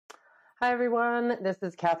Hi, everyone. This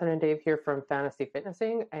is Catherine and Dave here from Fantasy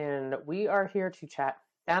Fitnessing, and we are here to chat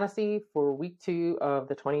fantasy for week 2 of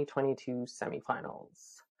the 2022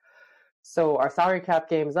 semifinals. So, our salary cap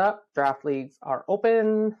game's up, draft leagues are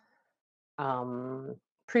open,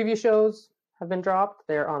 preview shows have been dropped.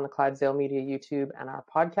 They're on the Clydesdale Media YouTube and our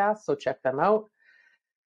podcast, so check them out.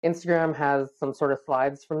 Instagram has some sort of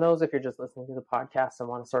slides from those if you're just listening to the podcast and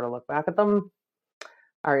want to sort of look back at them.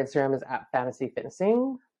 Our Instagram is at Fantasy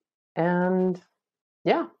Fitnessing. And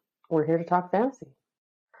yeah, we're here to talk fantasy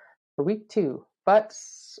for week 2. But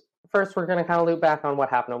first, we're going to kind of loop back on what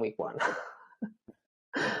happened in week 1.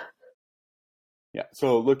 Yeah,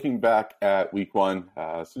 so looking back at week 1,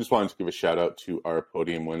 so just wanted to give a shout out to our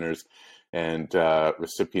podium winners and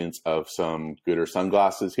recipients of some Gooder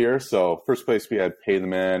sunglasses here. So first place, we had Pay the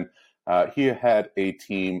Man. He had a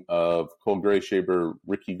team of Cole Grayshaber,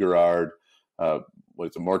 Ricky Garrard,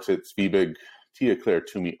 Mortitz Fiebig, Tia Claire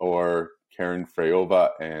Toomey Orr, Karen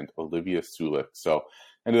Freyova, and Olivia Sulik. So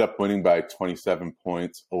ended up winning by 27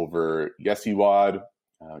 points over Yessi Wad.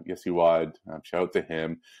 Shout out to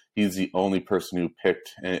him. He's the only person who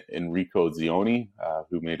picked Enrico Zioni,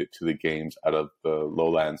 who made it to the games out of the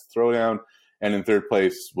Lowlands Throwdown. And in third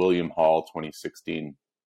place, William Hall, 2016.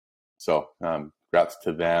 So congrats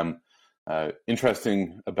to them.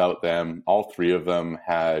 Interesting about them, all three of them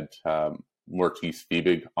had Mortitz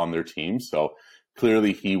Fiebig on their team. So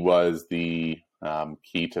clearly he was the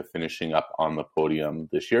key to finishing up on the podium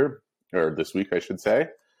this week, I should say.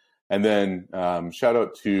 And then shout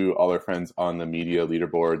out to all our friends on the media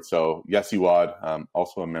leaderboard. So Yessi Wad,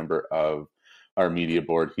 also a member of our media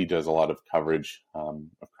board. He does a lot of coverage of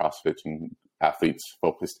CrossFit and athletes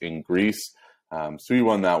focused in Greece. So he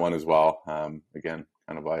won that one as well. Again,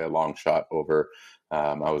 kind of by a long shot over.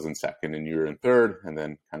 I was in second and you were in third. And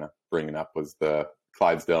then kind of bringing up was the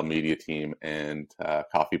Clydesdale media team and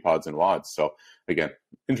Coffee Pods and Wads. So again,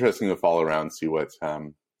 interesting to follow around, see what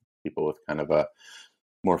people with kind of a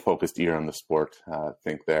more focused ear on the sport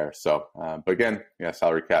think there. So, but again, yeah,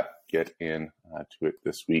 salary cap, get in to it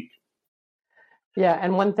this week. Yeah,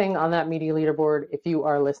 and one thing on that media leaderboard, if you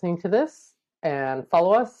are listening to this and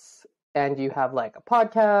follow us and you have like a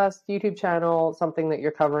podcast, YouTube channel, something that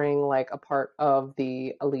you're covering like a part of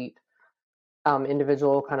the elite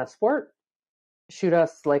individual kind of sport, shoot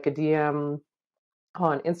us like a DM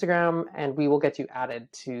on Instagram and we will get you added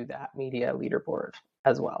to that media leaderboard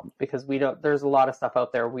as well, because there's a lot of stuff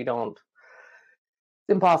out there it's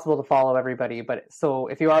impossible to follow everybody, but so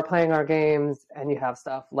if you are playing our games and you have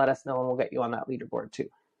stuff, let us know and we'll get you on that leaderboard too.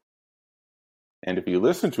 And if you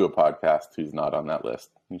listen to a podcast who's not on that list,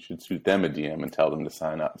 you should shoot them a DM and tell them to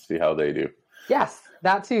sign up and see how they do. Yes,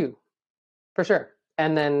 that too, for sure.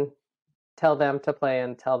 And then tell them to play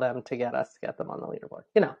and tell them to get us to get them on the leaderboard.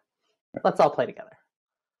 Let's all play together.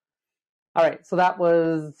 All right, so that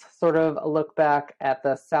was sort of a look back at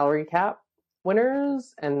the salary cap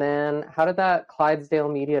winners. And then how did that Clydesdale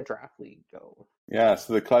Media Draft League go? Yeah,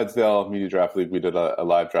 so the Clydesdale Media Draft League, we did a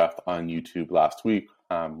live draft on YouTube last week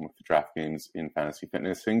with the draft games in Fantasy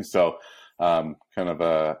Fitnessing. So kind of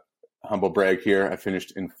a humble brag here. I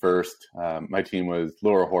finished in first. My team was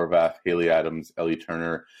Laura Horvath, Haley Adams, Ellie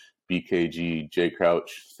Turner, BKG, Jay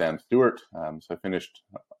Crouch, Sam Stewart. So I finished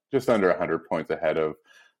just under 100 points ahead of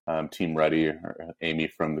Team Ready, or Amy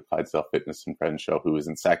from the Clydesdale Fitness and Friends show, who was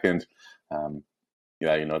in second.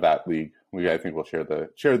 That league. I think we'll share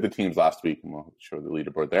the teams last week, and we'll show the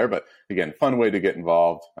leaderboard there. But again, fun way to get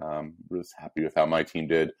involved. Was happy with how my team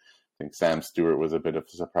did. I think Sam Stewart was a bit of a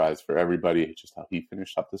surprise for everybody, just how he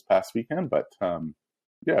finished up this past weekend. But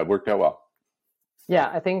it worked out well. Yeah,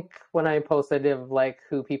 I think when I posted of like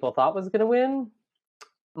who people thought was going to win,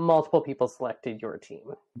 multiple people selected your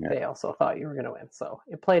team. Yeah. They also thought you were going to win. So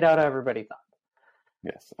it played out how everybody thought.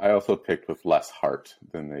 Yes. I also picked with less heart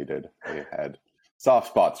than they did. They had soft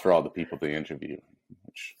spots for all the people they interview,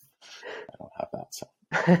 which I don't have that. So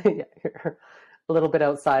yeah, you're a little bit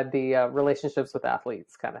outside the relationships with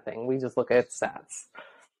athletes kind of thing. We just look at stats.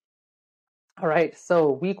 All right.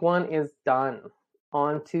 So week 1 is done.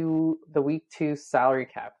 On to the week 2 salary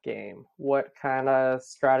cap game. What kind of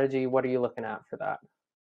strategy, what are you looking at for that?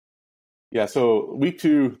 Yeah, so week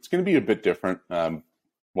 2, it's going to be a bit different.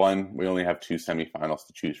 One, we only have 2 semifinals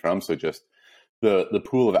to choose from, so just the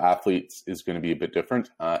pool of athletes is going to be a bit different.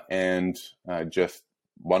 And just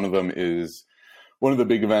one of them is one of the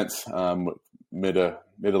big events,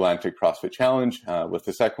 Mid-Atlantic CrossFit Challenge, with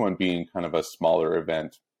the second one being kind of a smaller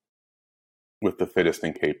event with the Fittest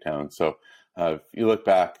in Cape Town. So if you look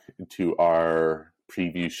back to our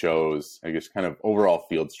preview shows, I guess kind of overall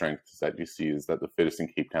field strength that you see is that the Fittest in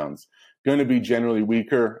Cape Town's going to be generally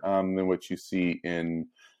weaker than what you see in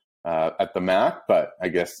at the MAC, but I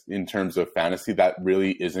guess in terms of fantasy, that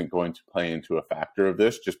really isn't going to play into a factor of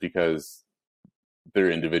this, just because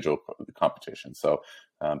they're individual competition. So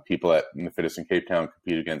people in the Fittest in Cape Town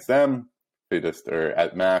compete against them, Fittest or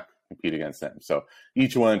at MAC compete against them. So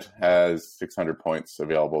each one has 600 points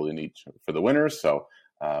available in each for the winners. So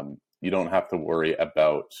you don't have to worry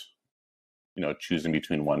about choosing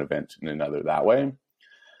between one event and another that way.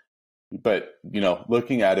 But,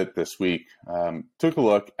 looking at it this week, took a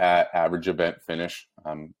look at average event finish.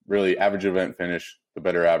 Really, average event finish, the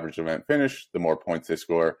better average event finish, the more points they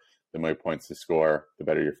score. The more points they score, the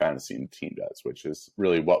better your fantasy team does, which is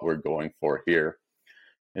really what we're going for here.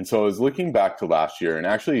 And so I was looking back to last year and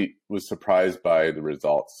actually was surprised by the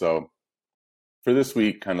results. So for this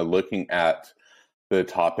week, kind of looking at the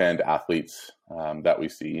top-end athletes that we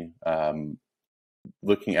see,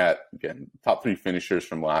 looking at, again, top 3 finishers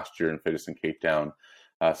from last year in Fittest in Cape Town.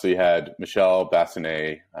 So you had Michelle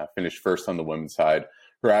Bassinet finished first on the women's side.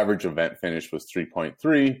 Her average event finish was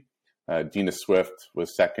 3.3. Dina Swift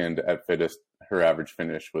was second at Fittest. Her average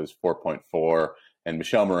finish was 4.4. And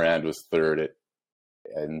Michelle Morand was third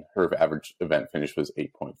and her average event finish was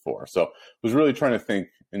 8.4. So I was really trying to think,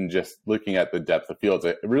 and just looking at the depth of fields,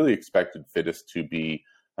 I really expected Fittest to be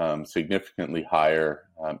significantly higher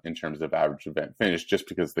in terms of average event finish, just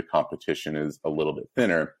because the competition is a little bit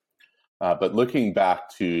thinner. But looking back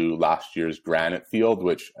to last year's Granite field,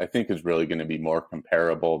 which I think is really going to be more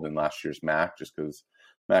comparable than last year's MAC, just because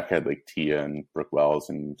MAC had like Tia and Brooke Wells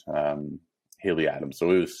and Haley Adams, so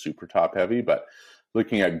it was super top heavy. But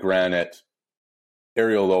looking at Granite,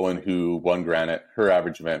 Ariel Lowen, who won Granite, her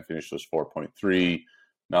average event finish was 4.3.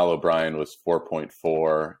 Mal O'Brien was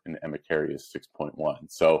 4.4, and Emma Carey is 6.1.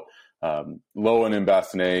 So Lowen and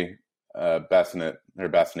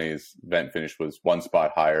Bassinet's event finish was one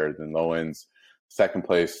spot higher than Lowen's. Second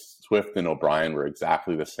place, Swift and O'Brien were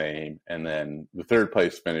exactly the same. And then the third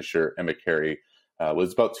place finisher, Emma Carey,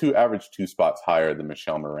 was about two spots higher than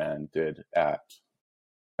Michelle Moran did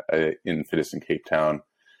in Fittest in Cape Town.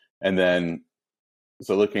 And then,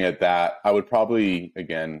 so looking at that, I would probably,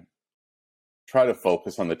 again, try to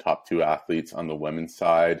focus on the top 2 athletes on the women's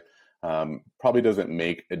side. Probably doesn't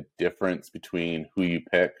make a difference between who you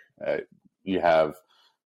pick. You have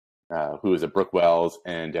who is it, Brooke Wells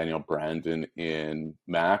and Danielle Brandon in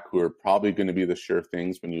MAC, who are probably going to be the sure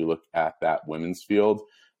things when you look at that women's field.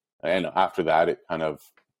 And after that, it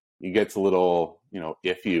gets a little,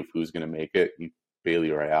 iffy of who's going to make it.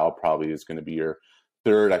 Bailey Royale probably is going to be your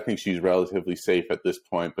third. I think she's relatively safe at this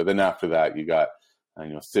point. But then after that, you got,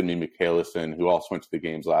 Sydney McCallison, who also went to the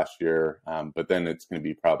games last year. But then it's going to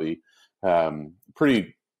be probably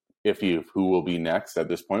pretty iffy of who will be next at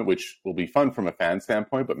this point, which will be fun from a fan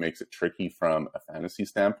standpoint, but makes it tricky from a fantasy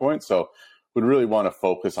standpoint. So would really want to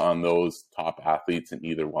focus on those top athletes in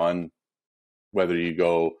either one, whether you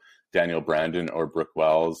go Danielle Brandon or Brooke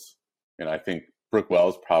Wells. And I think Brooke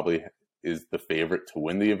Wells probably is the favorite to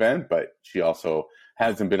win the event, but she also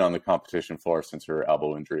hasn't been on the competition floor since her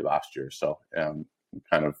elbow injury last year. So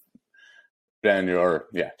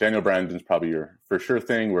Danielle Brandon's probably your for sure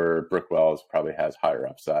thing, where Brooke Wells probably has higher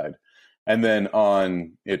upside. And then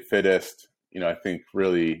on it Fittest, I think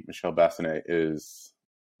really Michelle Bassinet is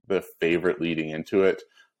the favorite leading into it,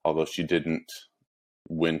 although she didn't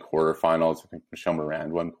win quarterfinals. I think Michelle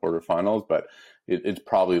Moran won quarterfinals, but it's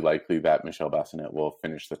probably likely that Michelle Bassinet will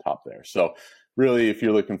finish the top there. So really, if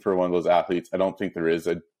you're looking for one of those athletes, I don't think there is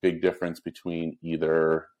a big difference between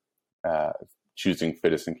either choosing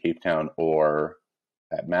Fittest in Cape Town or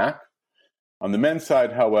at MAC. On the men's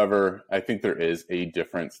side, however, I think there is a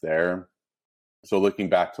difference there. So looking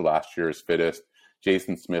back to last year's Fittest,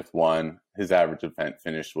 Jason Smith won. His average event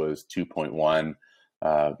finish was 2.1.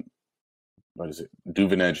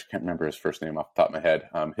 Duvenage, can't remember his first name off the top of my head.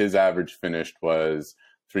 His average finished was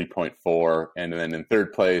 3.4. And then in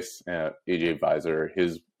third place, AJ Visor,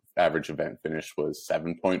 his average event finish was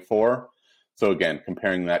 7.4. So again,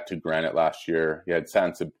 comparing that to Granite last year, you had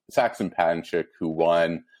Saxon Padenchik, who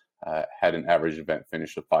won, had an average event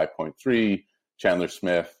finish of 5.3. Chandler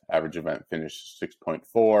Smith, average event finish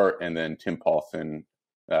 6.4. And then Tim Paulson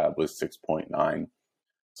was 6.9.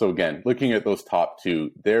 So again, looking at those top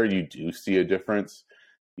 2, there you do see a difference.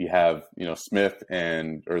 You have, Smith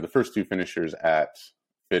or the first 2 finishers at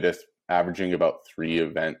Fittest averaging about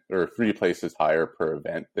 3 places higher per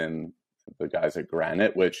event than the guys at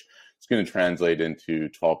Granite, which is going to translate into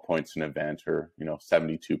 12 points an event, or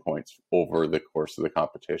 72 points over the course of the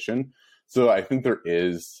competition. So I think there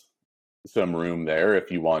is some room there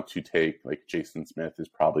if you want to take, like, Jason Smith is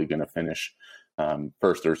probably going to finish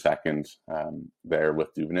first or second there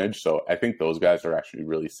with Duvenage. So I think those guys are actually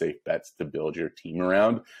really safe bets to build your team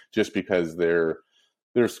around, just because their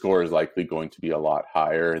score is likely going to be a lot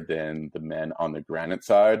higher than the men on the Granite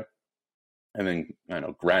side. And then,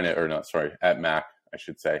 at Mac, I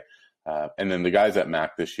should say. And then the guys at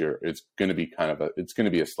Mac this year, it's going to be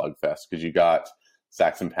a slugfest, because you got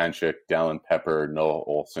Saxon Panchik, Dallin Pepper, Noah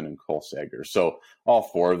Olson, and Cole Sager. So all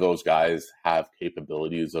four of those guys have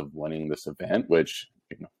capabilities of winning this event, which,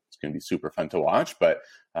 it's going to be super fun to watch, but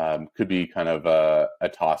could be kind of a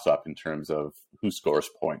toss-up in terms of who scores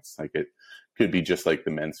points. Like, it could be just like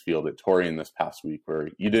the men's field at Torian this past week, where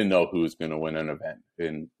you didn't know who was going to win an event,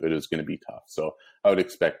 and it was going to be tough. So I would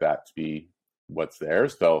expect that to be what's there.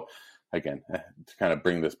 So again, to kind of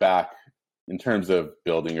bring this back, in terms of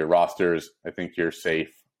building your rosters, I think you're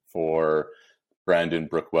safe for Brandon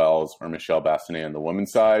Brookwells or Michelle Bassinet on the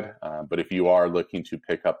women's side. But if you are looking to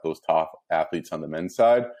pick up those top athletes on the men's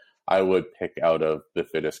side, I would pick out of the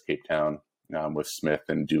fittest Cape Town with Smith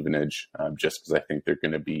and Duvenage, just because I think they're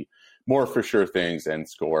going to be more for sure things and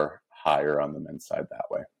score higher on the men's side that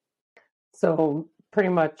way. So pretty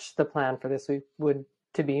much the plan for this week would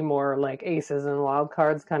to be more like aces and wild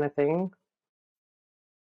cards kind of thing.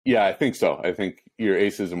 Yeah, I think so. I think your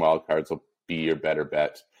aces and wild cards will be your better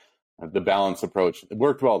bet. The balance approach, it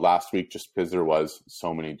worked well last week just because there was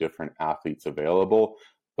so many different athletes available,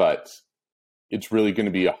 but it's really going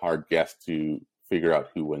to be a hard guess to figure out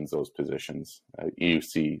who wins those positions. You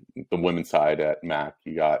see the women's side at Mac,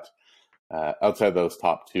 you got outside those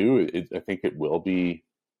top two, I think it will be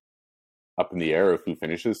up in the air of who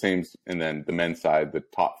finishes. Same, and then the men's side, the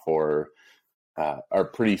top four are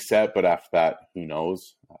pretty set, but after that, who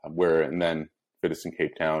knows? And then fittest in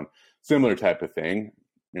Cape Town, similar type of thing.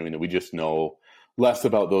 We just know less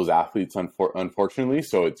about those athletes, unfortunately,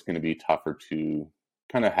 so it's going to be tougher to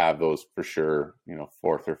kind of have those for sure,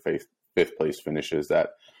 fourth or fifth place finishes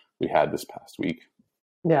that we had this past week.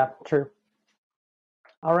 Yeah, true.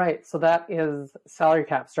 All right, so that is salary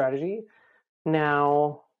cap strategy.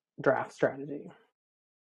 Now, draft strategy.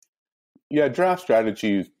 Yeah, draft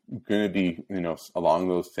strategy is going to be, along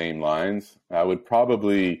those same lines. I would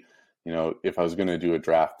probably, if I was going to do a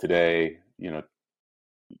draft today,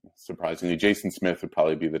 surprisingly, Jason Smith would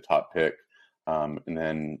probably be the top pick. And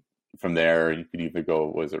then from there, you could either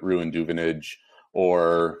go, Ruin Duvenage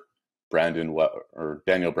or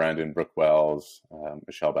Daniel Brandon, Brookwells,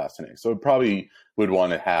 Michelle Bassinet. So probably would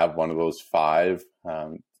want to have one of those five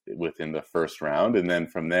within the first round. And then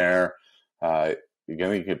from there, I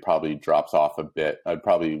think it probably drops off a bit. I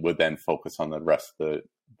probably would then focus on the rest of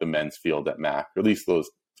the men's field at Mac, or at least those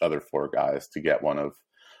other four guys, to get one of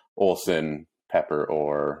Olson, Pepper,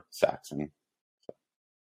 or Saxon. So.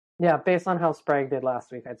 Yeah, based on how Sprague did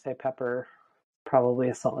last week, I'd say Pepper probably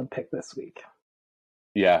a solid pick this week.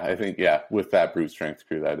 Yeah, I think, with that brute strength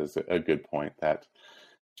crew, that is a good point. That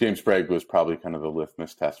James Sprague was probably kind of the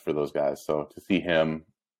litmus test for those guys. So to see him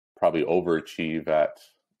probably overachieve at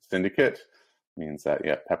Syndicate means that,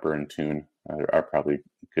 Pepper and Toon are probably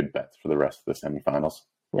good bets for the rest of the semifinals.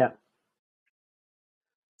 Yeah.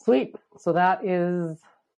 Sweet. So that is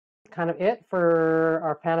kind of it for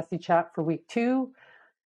our fantasy chat for week 2.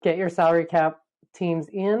 Get your salary cap teams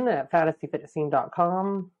in at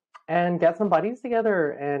fantasyfitnessteam.com and get some buddies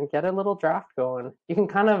together and get a little draft going. You can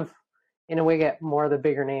kind of, in a way, get more of the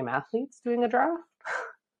bigger name athletes doing a draft.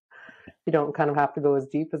 You don't kind of have to go as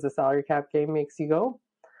deep as the salary cap game makes you go.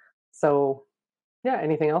 So,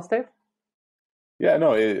 anything else, Dave? Yeah,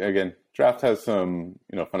 no, again, draft has some,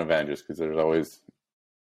 fun advantages, because there's always,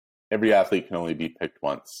 every athlete can only be picked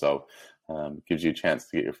once. So it gives you a chance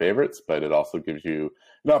to get your favorites, but it also gives you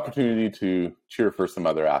an opportunity to cheer for some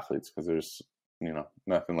other athletes, because there's,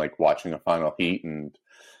 nothing like watching a final heat and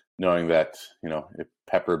knowing that, if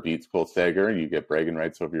Pepper beats Cole Sager, you get bragging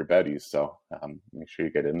rights over your buddies. So make sure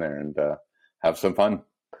you get in there and have some fun.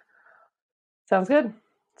 Sounds good.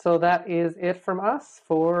 So that is it from us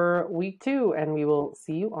for week 2, and we will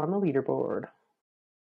see you on the leaderboard.